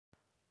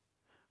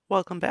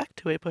Welcome back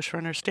to A Push for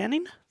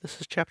Understanding. This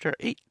is Chapter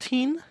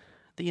 18,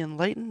 The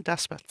Enlightened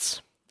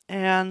Despots.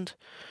 And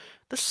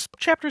this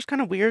chapter is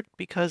kind of weird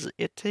because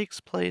it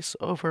takes place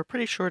over a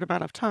pretty short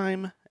amount of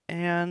time,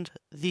 and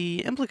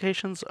the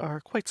implications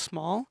are quite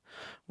small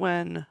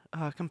when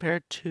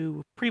compared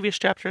to previous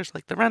chapters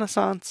like the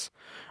Renaissance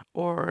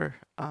or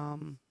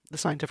the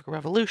Scientific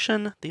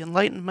Revolution, the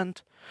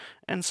Enlightenment.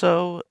 And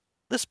so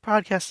this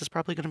podcast is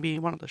probably going to be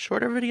one of the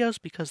shorter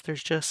videos because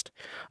there's just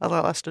a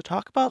lot less to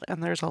talk about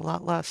and there's a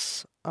lot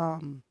less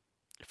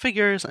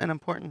figures and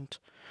important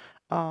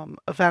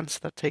events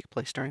that take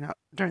place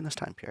during this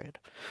time period.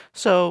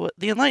 So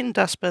the Enlightened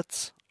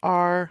Despots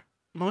are,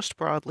 most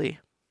broadly,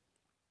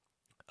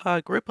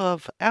 a group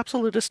of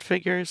absolutist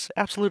figures,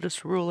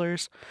 absolutist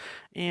rulers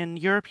in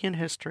European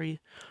history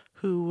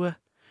who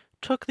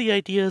took the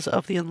ideas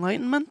of the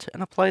Enlightenment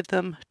and applied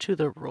them to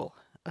their rule.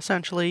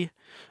 Essentially,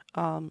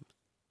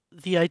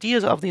 the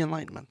ideas of the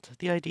Enlightenment,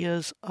 the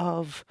ideas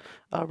of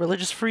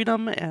religious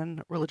freedom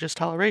and religious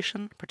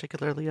toleration,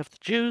 particularly of the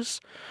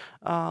Jews,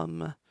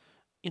 freedom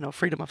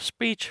of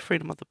speech,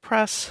 freedom of the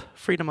press,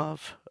 freedom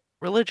of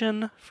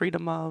religion,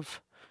 freedom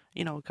of,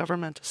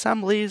 government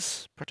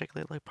assemblies,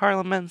 particularly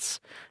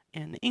parliaments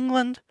in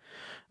England,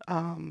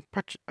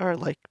 or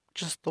like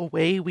just the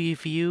way we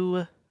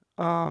view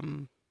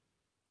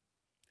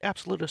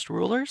absolutist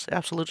rulers.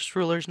 Absolutist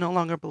rulers no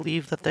longer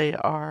believe that they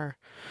are,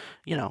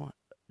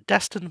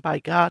 destined by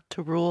God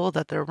to rule,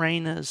 that their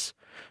reign is,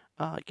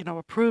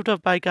 approved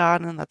of by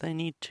God, and that they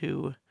need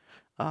to,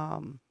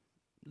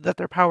 that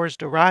their power is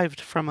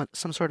derived from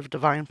some sort of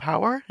divine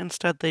power.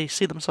 Instead, they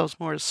see themselves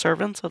more as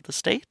servants of the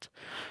state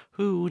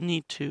who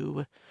need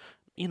to,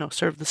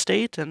 serve the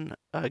state and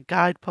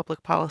guide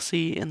public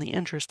policy in the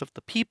interest of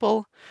the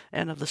people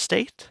and of the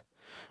state.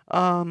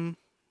 And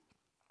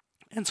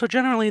so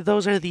generally,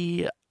 those are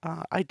the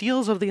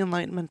ideals of the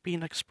Enlightenment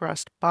being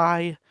expressed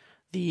by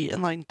the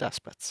Enlightened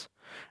Despots.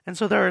 And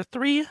so there are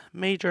three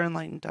major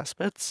Enlightened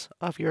Despots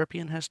of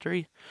European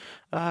history: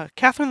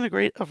 Catherine the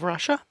Great of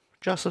Russia,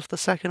 Joseph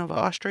II of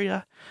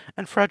Austria,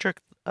 and Frederick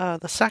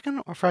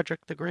II, or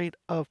Frederick the Great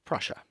of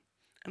Prussia.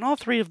 And all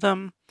three of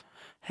them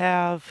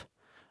have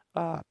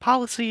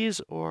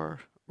policies or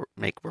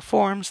make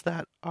reforms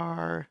that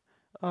are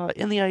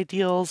in the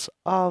ideals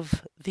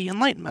of the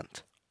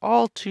Enlightenment,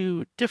 all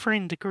to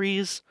differing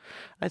degrees.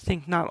 I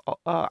think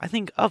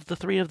of the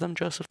three of them,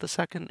 Joseph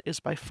II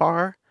is by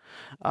far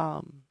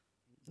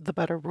the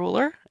better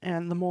ruler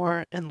and the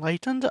more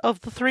enlightened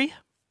of the three.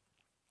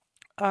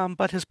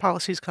 But his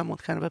policies come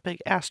with kind of a big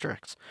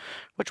asterisk,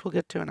 which we'll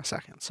get to in a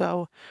second.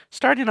 So,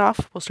 starting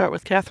off, we'll start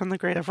with Catherine the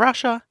Great of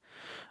Russia.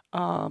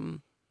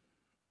 Catherine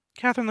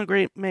the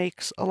Great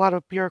makes a lot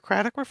of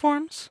bureaucratic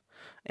reforms,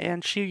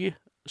 and she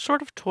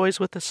sort of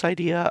toys with this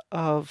idea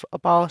of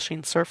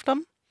abolishing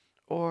serfdom,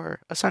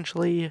 or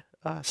essentially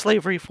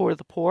slavery for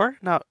the poor,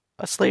 not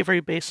a slavery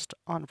based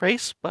on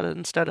race, but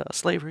instead a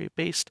slavery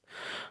based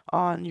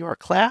on your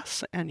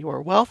class and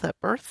your wealth at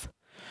birth.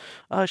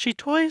 She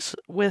toys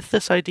with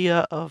this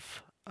idea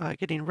of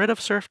getting rid of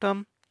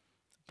serfdom,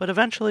 but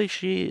eventually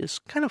she is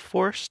kind of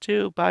forced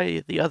to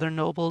by the other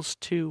nobles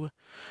to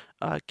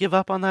give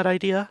up on that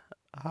idea.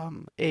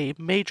 A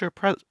major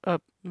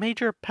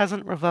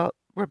peasant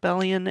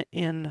rebellion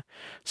in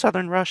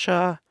southern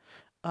Russia,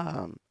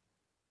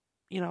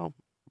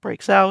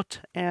 breaks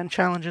out and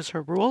challenges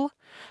her rule,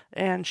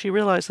 and she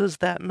realizes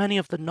that many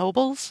of the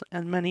nobles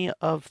and many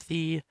of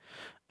the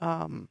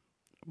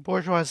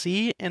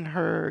bourgeoisie in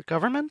her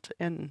government,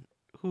 and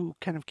who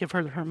kind of give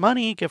her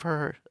money, give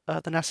her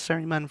the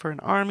necessary men for an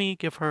army,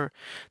 give her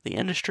the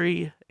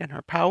industry and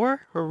her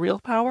power, her real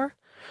power,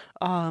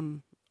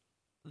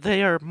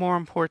 they are more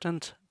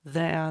important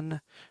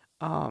than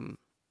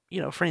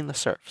freeing the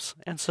serfs.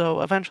 And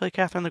so eventually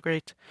Catherine the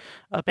Great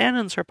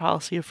abandons her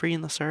policy of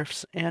freeing the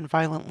serfs and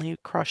violently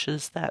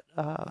crushes that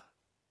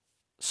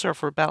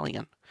serf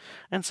rebellion.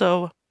 And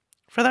so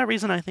for that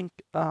reason, I think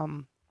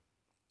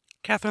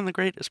Catherine the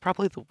Great is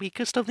probably the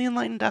weakest of the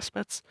Enlightened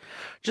Despots,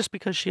 just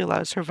because she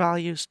allows her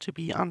values to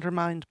be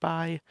undermined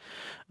by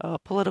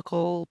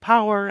political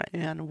power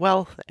and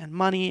wealth and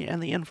money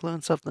and the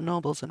influence of the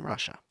nobles in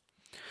Russia.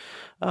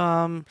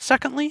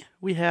 Secondly,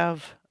 we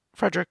have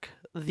Frederick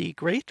the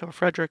Great, or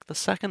Frederick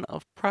II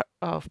of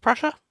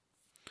Prussia.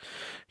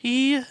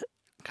 He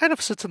kind of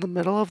sits in the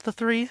middle of the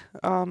three.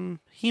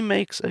 He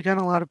makes, again,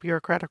 a lot of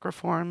bureaucratic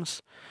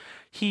reforms.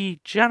 He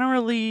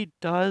generally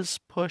does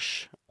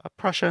push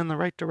Prussia in the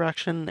right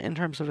direction in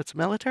terms of its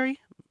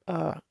military.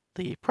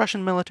 The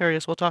Prussian military,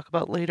 as we'll talk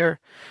about later,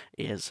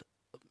 is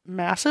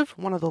massive,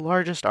 one of the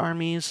largest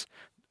armies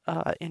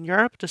in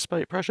Europe,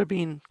 despite Prussia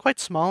being quite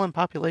small in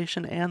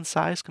population and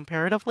size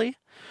comparatively.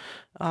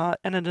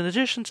 And in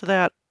addition to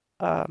that,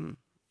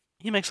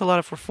 he makes a lot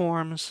of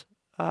reforms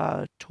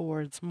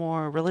towards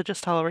more religious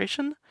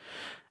toleration.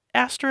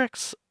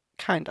 Asterisks,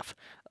 kind of.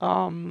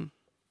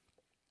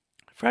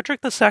 Frederick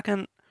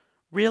II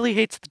really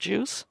hates the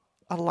Jews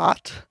a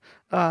lot,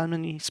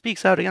 and he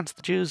speaks out against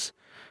the Jews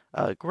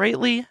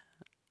greatly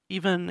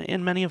even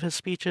in many of his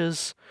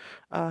speeches,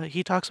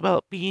 he talks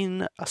about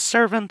being a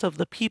servant of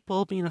the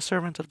people, being a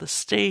servant of the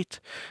state,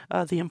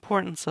 the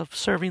importance of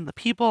serving the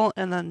people,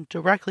 and then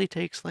directly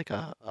takes like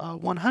a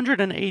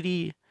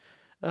 180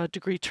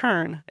 degree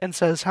turn and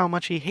says how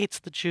much he hates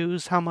the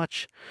Jews, how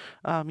much,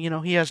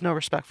 he has no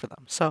respect for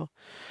them. So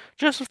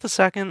Joseph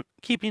II,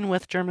 keeping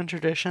with German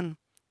tradition,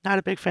 not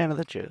a big fan of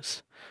the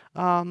Jews.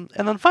 And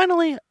then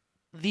finally,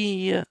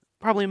 the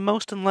probably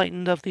most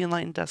enlightened of the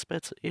enlightened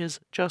despots is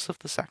Joseph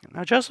II.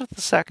 Now, Joseph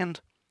II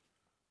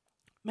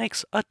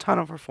makes a ton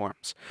of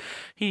reforms.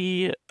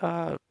 He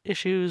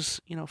issues,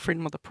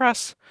 freedom of the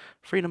press,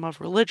 freedom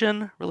of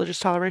religion, religious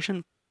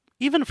toleration,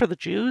 even for the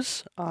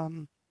Jews,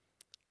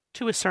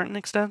 to a certain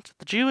extent.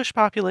 The Jewish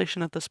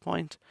population at this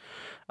point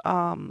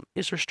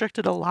is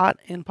restricted a lot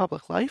in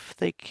public life.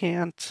 They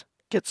can't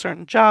get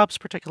certain jobs,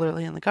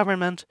 particularly in the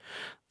government.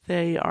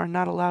 They are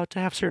not allowed to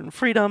have certain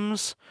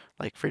freedoms,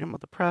 like freedom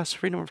of the press,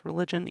 freedom of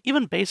religion,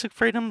 even basic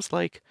freedoms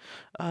like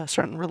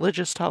certain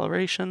religious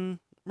toleration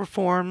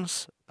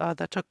reforms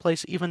that took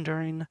place even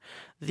during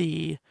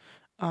the,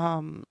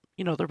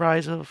 the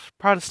rise of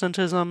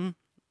Protestantism.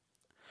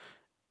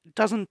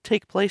 Doesn't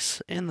take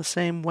place in the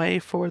same way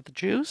for the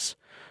Jews.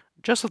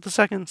 Joseph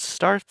II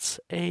starts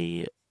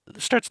the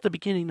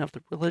beginning of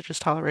the religious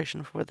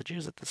toleration for the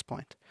Jews at this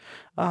point.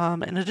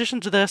 In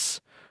addition to this,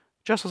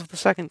 Joseph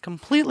II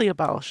completely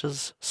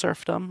abolishes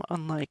serfdom,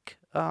 unlike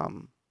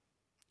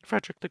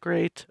Frederick the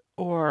Great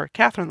or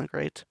Catherine the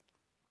Great.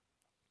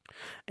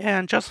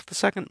 And Joseph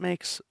II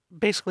makes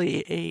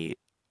basically a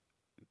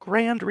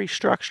grand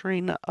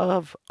restructuring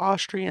of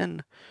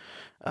Austrian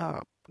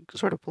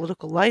sort of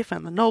political life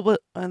and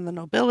the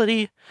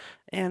nobility,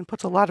 and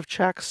puts a lot of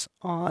checks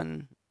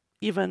on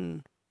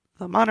even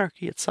the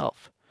monarchy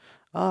itself,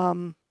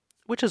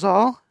 which is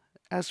all,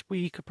 as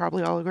we could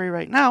probably all agree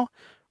right now,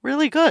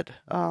 really good.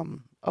 A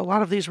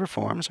lot of these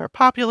reforms are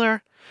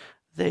popular.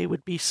 They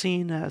would be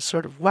seen as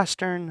sort of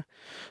Western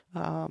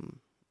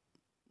ideals,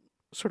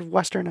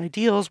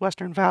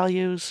 Western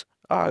values.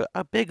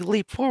 A big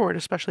leap forward,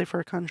 especially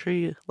for a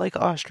country like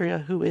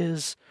Austria, who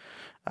is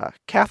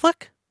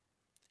Catholic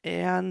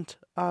and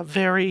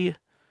very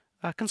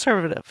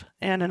conservative.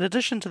 And in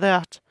addition to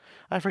that,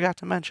 I forgot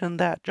to mention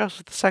that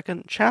Joseph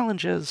II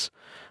challenges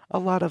a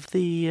lot of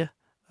the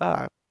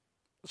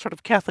sort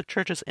of Catholic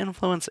Church's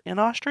influence in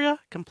Austria,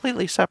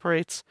 completely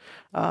separates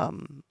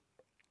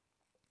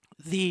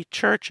the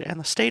church and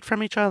the state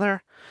from each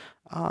other,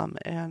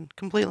 and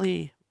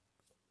completely,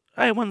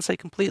 I wouldn't say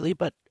completely,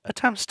 but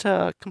attempts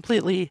to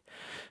completely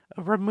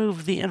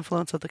remove the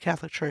influence of the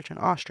Catholic Church in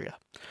Austria.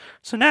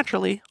 So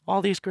naturally,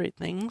 all these great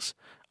things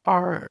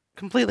are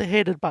completely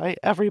hated by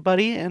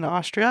everybody in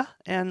Austria,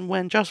 and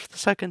when Joseph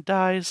II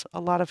dies,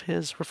 a lot of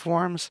his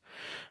reforms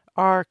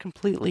are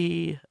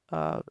completely,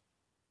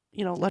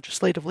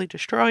 legislatively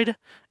destroyed,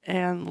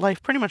 and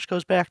life pretty much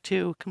goes back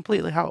to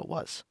completely how it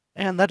was.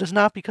 And that is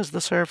not because the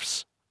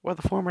serfs or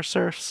the former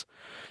serfs,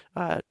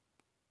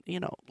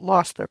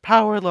 lost their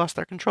power, lost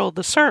their control.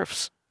 The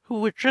serfs,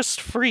 who were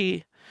just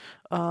free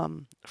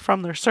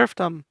from their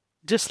serfdom,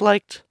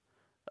 disliked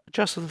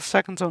Joseph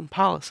II's own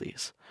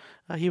policies.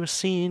 He was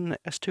seen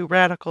as too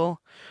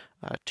radical,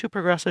 too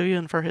progressive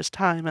even for his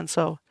time, and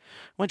so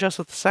when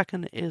Joseph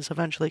II is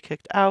eventually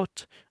kicked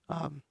out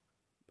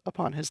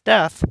upon his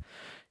death,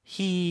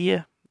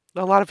 a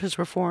lot of his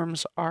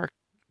reforms are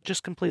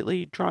just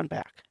completely drawn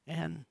back,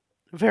 and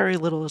very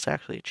little is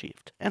actually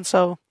achieved. And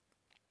so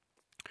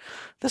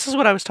this is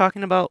what I was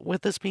talking about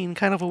with this being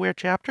kind of a weird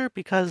chapter,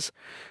 because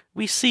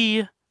we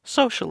see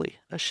socially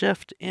a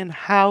shift in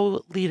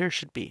how leaders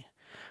should be.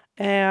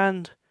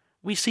 And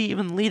we see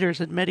even leaders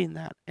admitting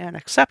that and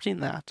accepting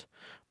that.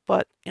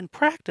 But in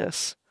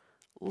practice,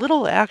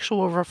 little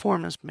actual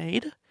reform is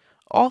made.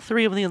 All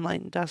three of the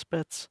enlightened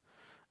despots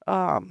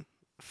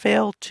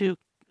fail to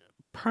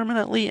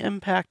permanently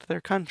impact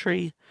their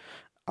country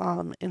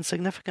in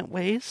significant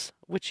ways,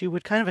 which you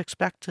would kind of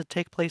expect to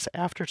take place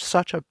after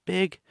such a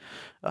big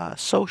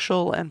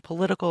social and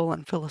political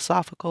and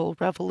philosophical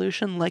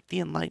revolution like the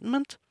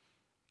Enlightenment.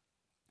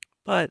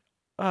 But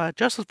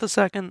Joseph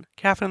II,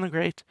 Catherine the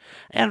Great,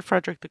 and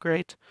Frederick the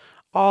Great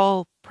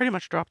all pretty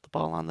much dropped the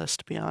ball on this,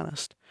 to be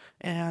honest.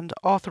 And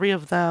all three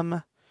of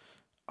them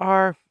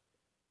are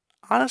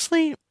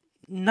honestly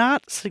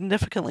not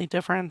significantly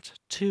different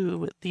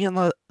to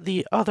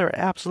the other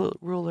absolute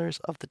rulers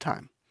of the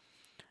time.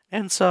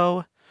 And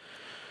so,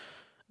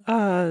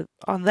 on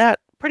that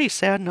pretty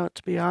sad note,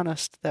 to be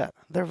honest, that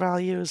their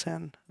values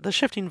and the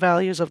shifting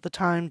values of the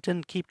time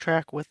didn't keep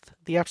track with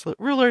the absolute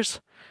rulers,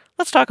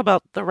 let's talk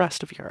about the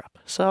rest of Europe.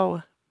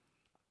 So,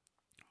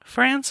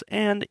 France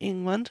and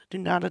England do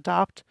not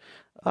adopt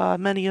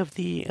many of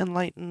the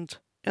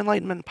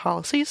Enlightenment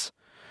policies.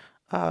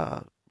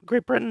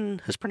 Great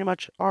Britain has pretty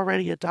much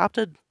already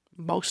adopted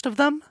most of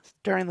them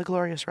during the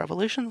Glorious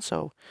Revolution,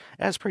 so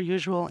as per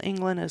usual,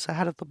 England is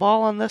ahead of the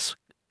ball on this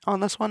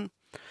one.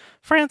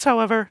 France,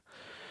 however,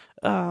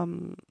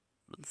 King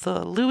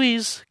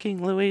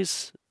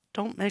Louis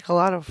don't make a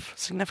lot of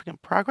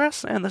significant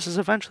progress, and this is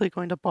eventually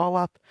going to ball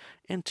up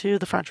into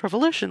the French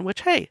Revolution,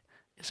 which, hey,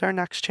 is our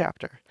next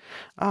chapter.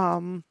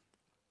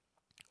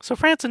 So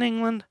France and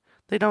England,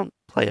 they don't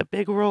play a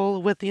big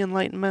role with the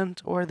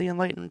Enlightenment or the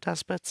Enlightened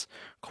Despots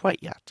quite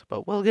yet,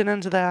 but we'll get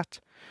into that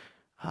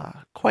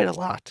quite a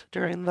lot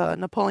during the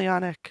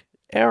Napoleonic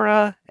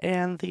era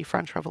and the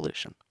French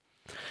Revolution.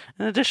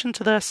 In addition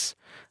to this,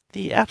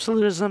 the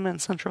absolutism in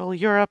Central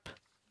Europe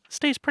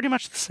stays pretty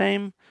much the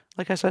same.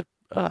 Like I said,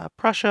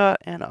 Prussia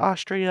and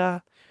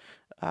Austria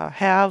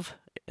have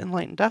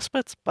enlightened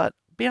despots, but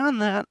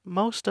beyond that,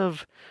 most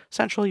of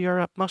Central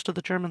Europe, most of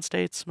the German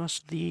states,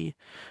 most of the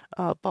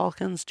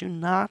Balkans do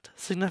not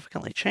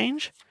significantly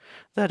change.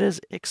 That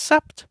is,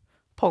 except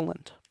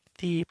Poland.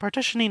 The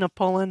partitioning of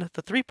Poland,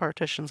 the three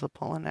partitions of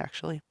Poland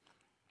actually,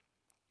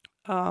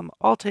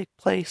 all take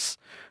place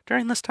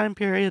during this time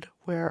period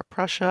where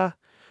Prussia,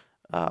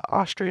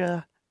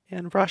 Austria,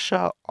 and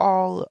Russia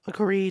all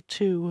agree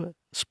to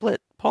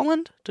split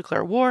Poland,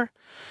 declare war,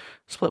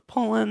 split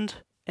Poland,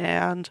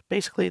 and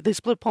basically they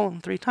split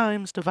Poland 3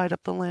 times, divide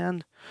up the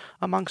land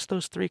amongst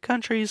those 3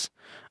 countries,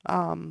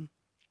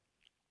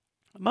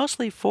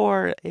 mostly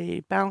for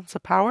a balance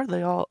of power.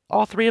 They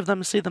all 3 of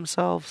them see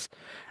themselves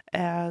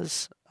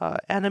as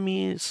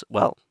enemies,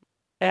 well,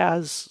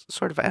 as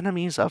sort of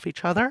enemies of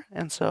each other,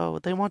 and so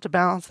they want to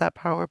balance that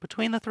power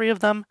between the 3 of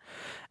them.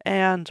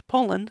 And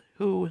Poland,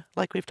 who,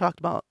 like we've talked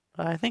about,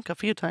 I think a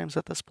few times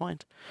at this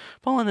point,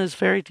 Poland is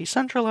very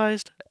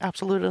decentralized.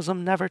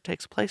 Absolutism never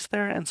takes place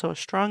there, and so a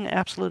strong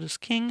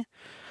absolutist king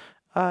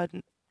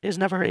is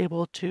never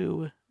able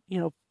to,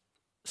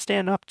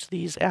 stand up to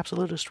these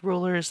absolutist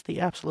rulers,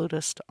 the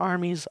absolutist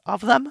armies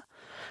of them.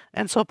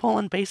 And so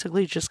Poland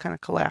basically just kind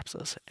of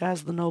collapses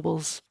as the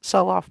nobles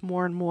sell off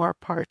more and more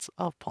parts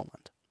of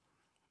Poland.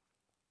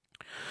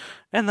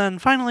 And then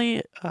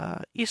finally,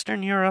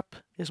 Eastern Europe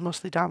is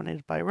mostly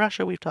dominated by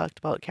Russia. We've talked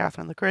about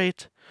Catherine the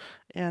Great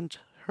and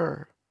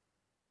her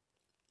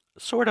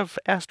sort of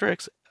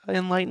asterisk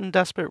enlightened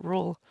despot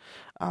rule.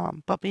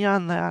 But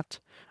beyond that,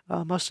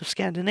 most of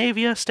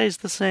Scandinavia stays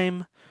the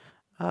same.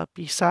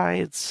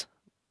 Besides,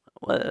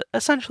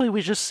 essentially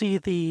we just see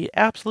the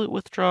absolute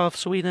withdrawal of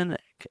Sweden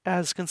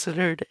as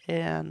considered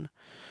an,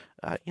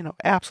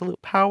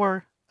 absolute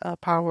power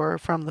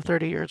from the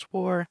 30 Years'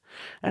 War.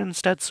 And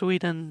instead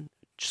Sweden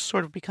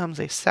sort of becomes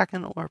a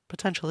second or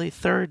potentially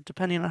third,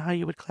 depending on how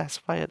you would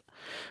classify it,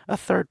 a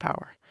third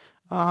power.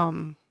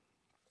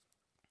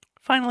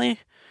 Finally,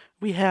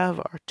 we have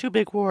our 2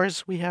 big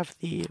wars. We have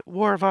the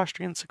War of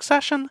Austrian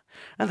Succession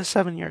and the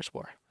 7 Years'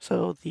 War.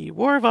 So the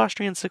War of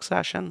Austrian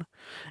Succession,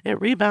 it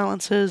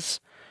rebalances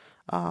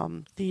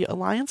the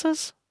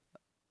alliances.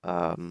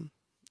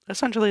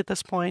 Essentially at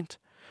this point,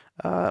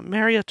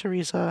 Maria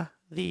Theresa,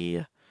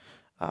 the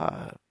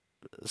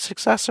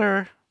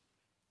successor,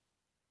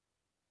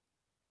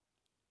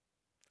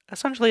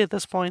 essentially at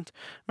this point,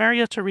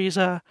 Maria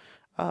Theresa,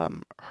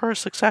 her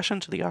succession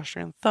to the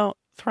Austrian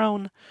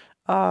throne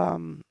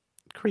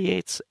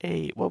creates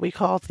what we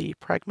call the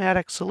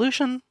pragmatic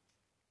solution,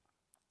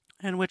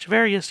 in which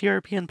various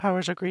European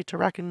powers agree to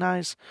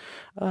recognize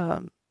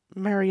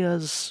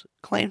Maria's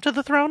claim to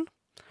the throne.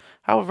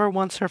 However,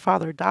 once her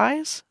father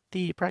dies,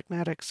 the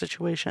pragmatic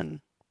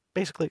situation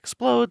basically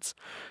explodes.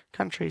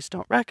 Countries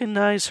don't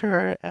recognize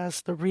her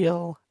as the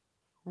real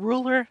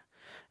ruler,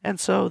 and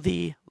so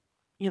the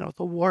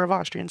War of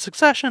Austrian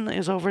Succession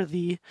is over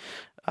the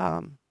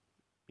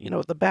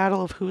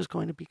battle of who's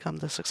going to become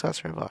the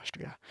successor of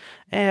Austria.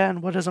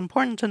 And what is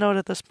important to note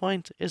at this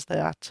point is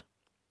that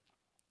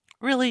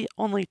really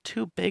only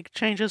 2 big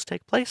changes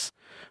take place.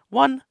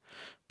 One,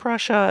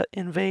 Prussia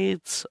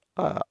invades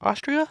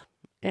Austria,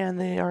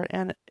 and they are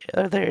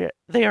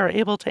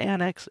able to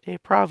annex a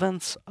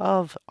province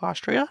of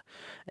Austria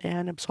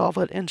and absolve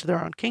it into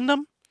their own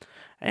kingdom.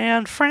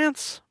 And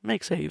France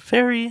makes a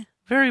very,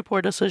 very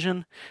poor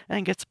decision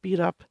and gets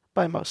beat up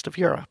by most of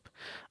Europe.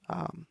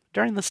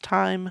 During this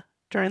time,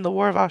 during the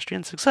War of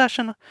Austrian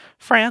Succession,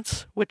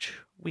 France, which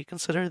we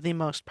consider the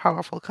most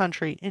powerful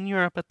country in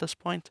Europe at this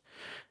point,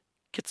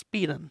 gets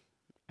beaten.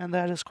 And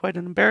that is quite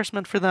an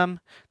embarrassment for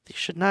them. They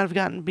should not have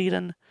gotten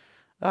beaten.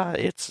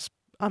 It's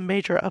a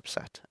major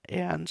upset.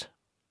 And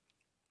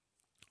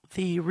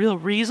the real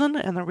reason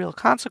and the real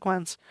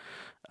consequence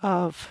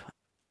of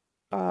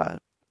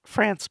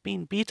France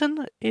being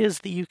beaten is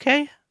the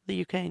UK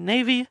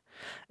Navy,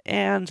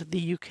 and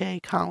the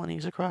UK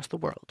colonies across the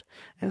world.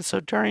 And so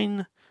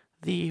during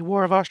the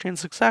War of Austrian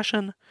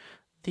Succession,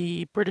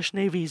 the British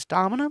Navy's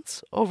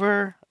dominance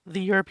over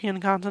the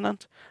European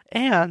continent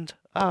and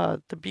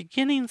the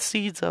beginning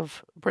seeds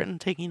of Britain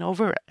taking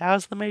over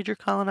as the major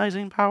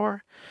colonizing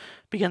power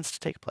begins to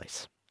take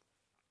place.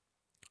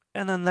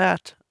 And then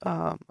that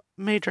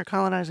major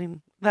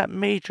colonizer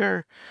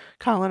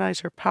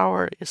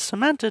power is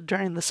cemented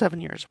during the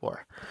 7 Years'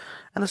 War.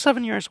 And the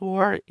 7 Years'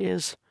 War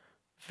is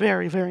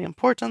very, very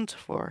important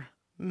for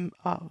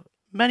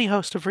many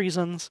host of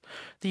reasons.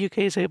 The UK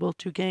is able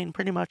to gain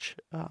pretty much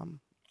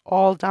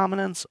all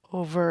dominance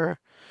over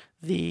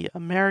the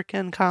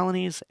American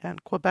colonies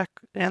and Quebec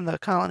and the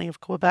colony of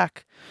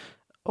Quebec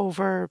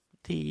over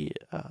the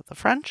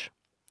French.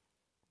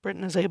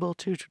 Britain is able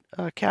to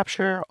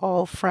capture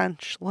all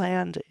French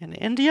land in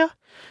India,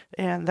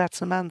 and that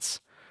cements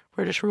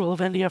British rule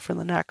of India for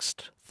the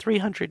next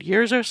 300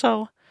 years or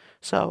so.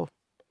 So,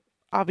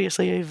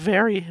 obviously, a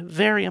very,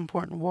 very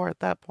important war at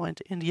that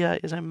point. India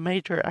is a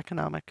major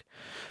economic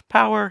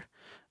power,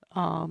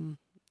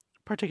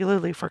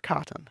 particularly for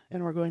cotton,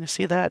 and we're going to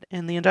see that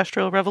in the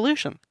Industrial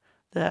Revolution,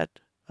 that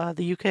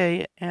the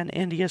UK and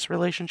India's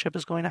relationship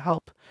is going to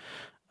help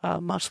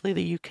mostly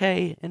the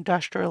UK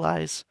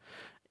industrialize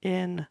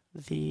in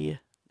the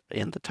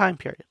time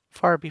period,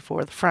 far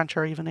before the French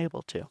are even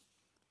able to.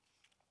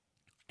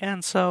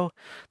 And so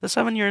the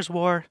 7 Years'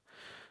 War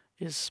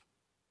is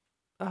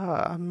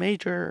a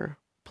major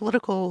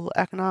political,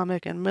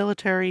 economic, and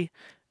military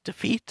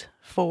defeat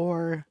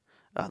for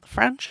the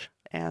French,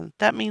 and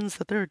that means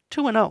that they're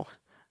 2-0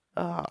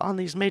 on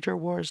these major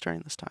wars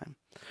during this time,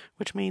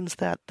 which means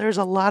that there's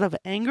a lot of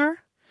anger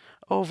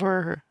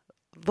over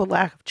the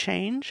lack of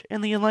change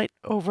in the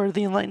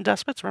Enlightened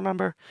Despots.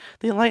 Remember,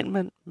 the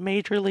Enlightenment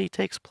majorly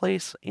takes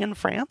place in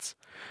France,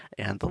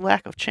 and the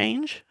lack of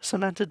change,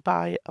 cemented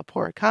by a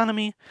poor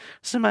economy,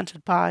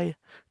 cemented by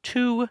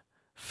two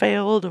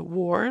failed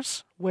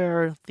wars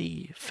where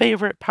the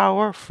favorite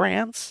power,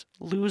 France,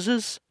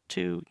 loses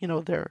to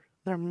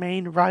their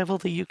main rival,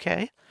 the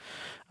UK.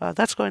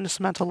 That's going to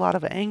cement a lot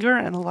of anger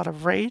and a lot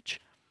of rage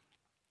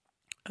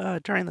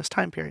during this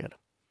time period.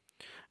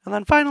 And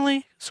then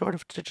finally, sort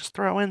of to just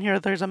throw in here,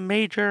 there's a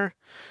major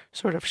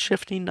sort of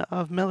shifting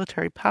of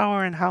military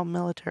power and how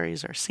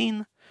militaries are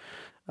seen.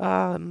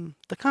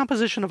 The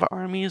composition of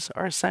armies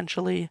are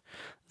essentially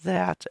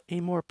that a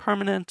more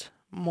permanent,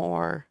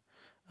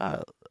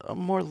 a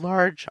more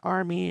large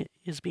army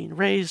is being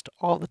raised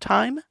all the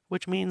time,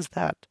 which means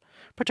that,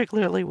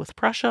 particularly with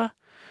Prussia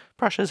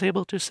is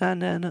able to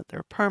send in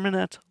their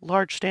permanent,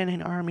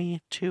 large-standing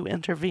army to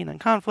intervene in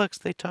conflicts.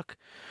 They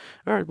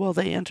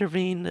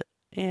intervened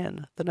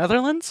in the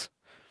Netherlands,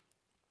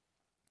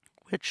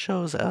 which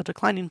shows a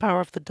declining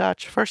power of the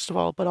Dutch, first of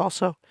all, but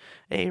also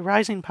a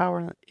rising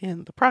power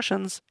in the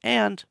Prussians,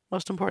 and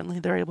most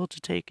importantly, they're able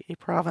to take a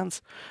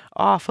province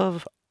off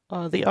of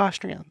the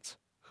Austrians,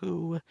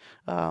 who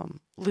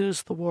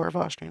lose the War of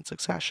Austrian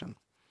Succession.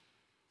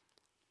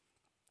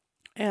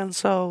 And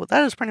so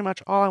that is pretty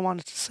much all I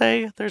wanted to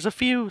say. There's a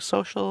few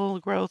social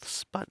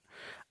growths, but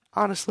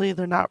honestly,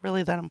 they're not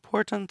really that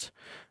important.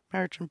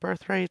 Marriage and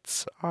birth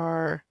rates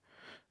are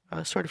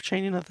sort of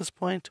changing at this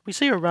point. We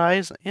see a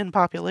rise in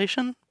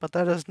population, but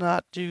that is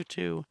not due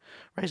to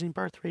rising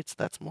birth rates.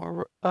 That's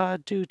more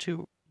due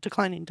to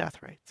declining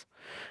death rates.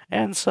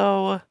 And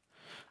so,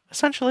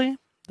 essentially,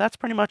 that's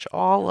pretty much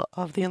all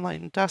of the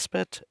Enlightened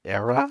Despot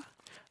era.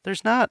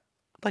 There's not,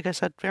 like I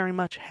said, very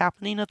much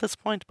happening at this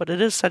point, but it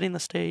is setting the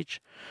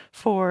stage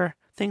for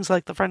things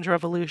like the French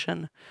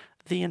Revolution,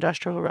 the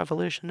Industrial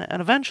Revolution,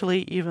 and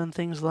eventually even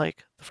things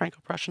like the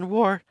Franco-Prussian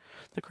War,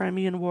 the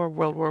Crimean War,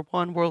 World War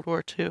I, World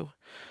War II,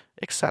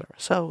 etc.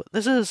 So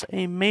this is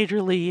a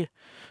majorly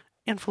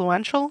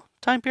influential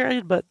time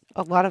period, but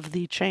a lot of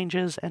the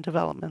changes and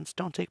developments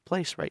don't take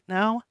place right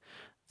now.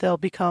 They'll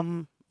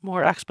become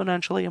more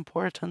exponentially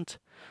important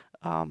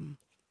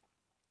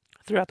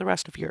throughout the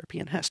rest of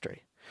European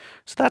history.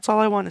 So that's all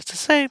I wanted to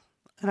say,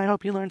 and I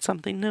hope you learned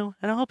something new,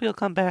 and I hope you'll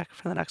come back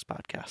for the next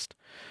podcast.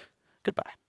 Goodbye.